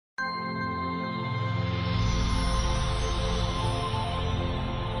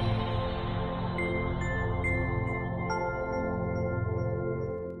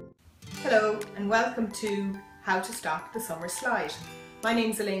and welcome to How to Stop the Summer Slide. My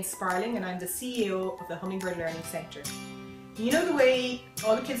name is Elaine Sparling and I'm the CEO of the Hummingbird Learning Centre. You know the way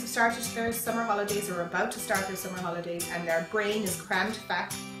all the kids have started their summer holidays or are about to start their summer holidays and their brain is crammed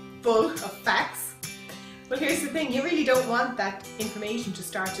full of facts? Well, here's the thing, you really don't want that information to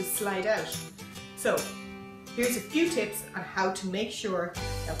start to slide out. So here's a few tips on how to make sure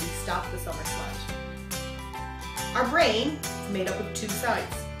that we stop the summer slide. Our brain is made up of two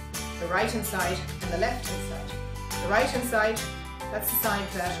sides, the right hand side and the left hand side. The right hand side, that's the side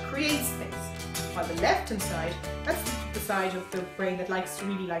that creates things, while the left hand side, that's the side of the brain that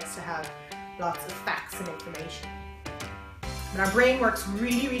really likes to have lots of facts and information. And our brain works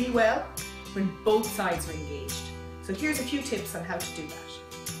really well when both sides are engaged. So here's a few tips on how to do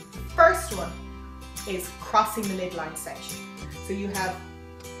that. The first one is crossing the midline section. So you have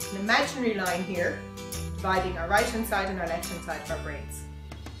an imaginary line here dividing our right hand side and our left hand side of our brains.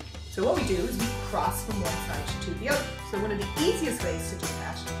 So what we do is we cross from one side to the other. So one of the easiest ways to do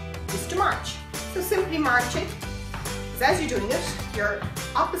that is to march. So simply marching, because as you're doing it, your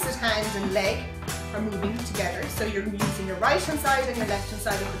opposite hand and leg are moving together. So you're using your right hand side and your left hand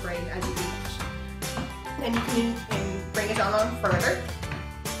side of the brain as you do that. Then you can bring it on further.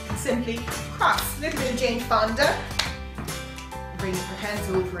 Simply cross, a little bit of Jane Fonda, bring your hands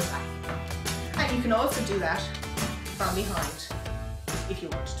over and back. And you can also do that from behind if you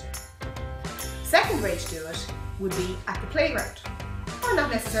want to. Second way to do it would be at the playground. Or not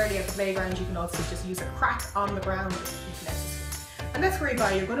necessarily at the playground, you can also just use a crack on the ground if necessary. And that's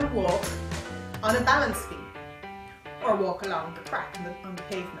whereby you're going to walk on a balance beam or walk along the crack on the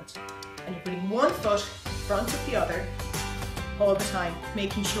pavement. And you're putting one foot in front of the other all the time,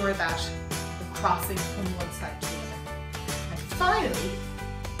 making sure that you're crossing from one side to the other. And finally,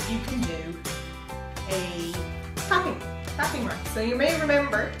 you can do a clapping rhyme. So you may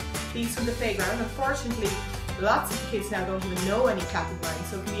remember these from the playground. Unfortunately, lots of kids now don't even know any clapping rhymes,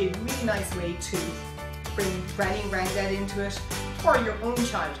 so it can be a really nice way to bring granny and granddad into it, or your own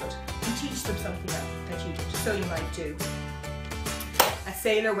childhood, and teach them something that you did. So you might do: a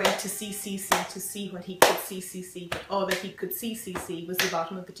sailor went to CCC to see what he could see, but all that he could see was the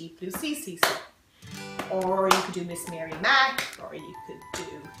bottom of the deep blue sea. Or you could do Miss Mary Mac, or you could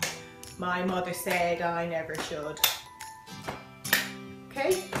do My Mother Said I Never Should.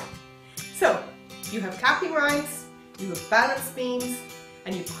 Okay? So, you have clapping rhymes, you have balance beams,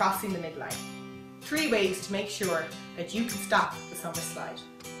 and you're crossing the midline. 3 ways to make sure that you can stop the summer slide.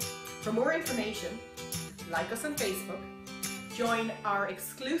 For more information, like us on Facebook, join our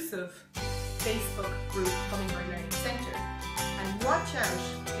exclusive Facebook group, Hummingbird Learning Centre, and watch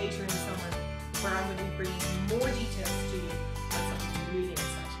out later in the summer where I'm going to be bringing more details to you